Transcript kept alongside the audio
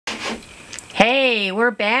Hey,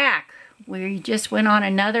 we're back. We just went on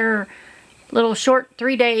another little short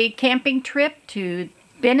 3-day camping trip to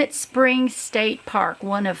Bennett Spring State Park,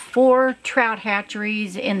 one of 4 trout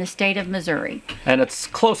hatcheries in the state of Missouri. And it's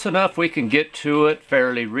close enough we can get to it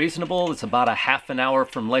fairly reasonable. It's about a half an hour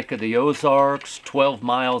from Lake of the Ozarks, 12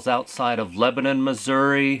 miles outside of Lebanon,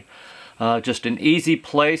 Missouri. Just an easy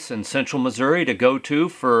place in central Missouri to go to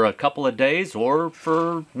for a couple of days or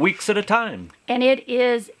for weeks at a time. And it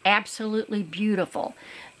is absolutely beautiful.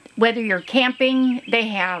 Whether you're camping, they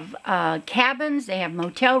have cabins, they have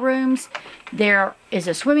motel rooms, there is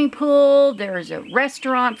a swimming pool, there's a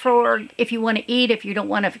restaurant for if you want to eat, if you don't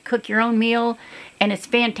want to cook your own meal, and it's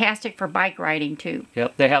fantastic for bike riding too.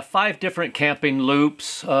 Yep, they have 5 different camping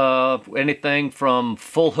loops, anything from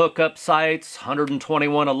full hookup sites,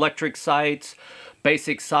 121 electric sites,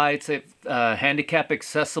 basic sites, handicap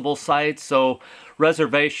accessible sites, so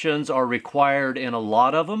reservations are required in a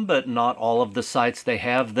lot of them, but not all of the sites they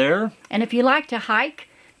have there. And if you like to hike,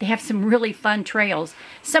 they have some really fun trails.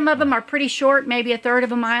 Some of them are pretty short, maybe 1/3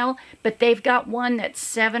 of a mile, but they've got one that's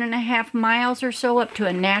 7.5 miles or so up to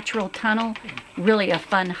a natural tunnel. Really a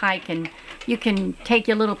fun hike, and you can take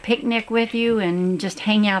your little picnic with you and just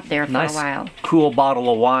hang out there for a while. Cool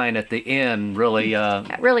bottle of wine at the end really,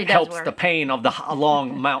 really does helps work. the pain of the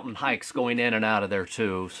long mountain hikes going in and out of there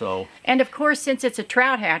too. So, and of course, since it's a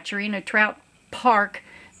trout hatchery and a trout park,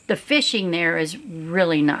 the fishing there is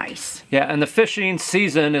really nice. Yeah, and the fishing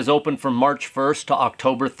season is open from March 1st to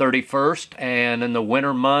October 31st, and in the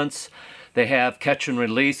winter months they have catch and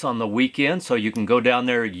release on the weekend, so you can go down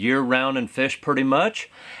there year-round and fish pretty much,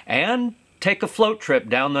 and take a float trip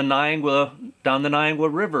down the Niagara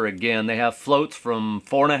River again. They have floats from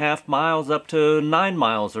 4.5 miles up to 9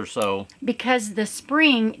 miles or so. Because the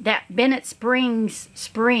spring, that Bennett Springs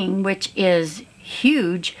spring, which is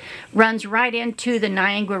huge, runs right into the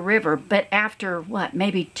Niagara River, but after what,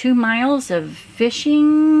 maybe 2 miles of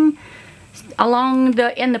fishing along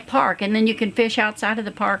in the park, and then you can fish outside of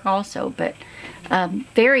the park also, but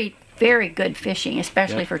very good fishing,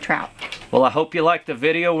 especially for trout. Well, I hope you liked the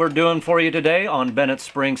video we're doing for you today on Bennett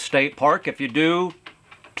Spring State Park. If you do,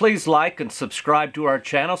 please like and subscribe to our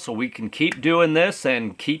channel so we can keep doing this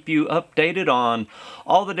and keep you updated on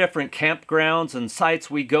all the different campgrounds and sites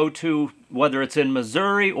we go to, whether it's in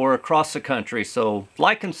Missouri or across the country. So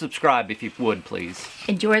like and subscribe if you would, please.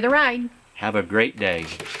 Enjoy the ride. Have a great day.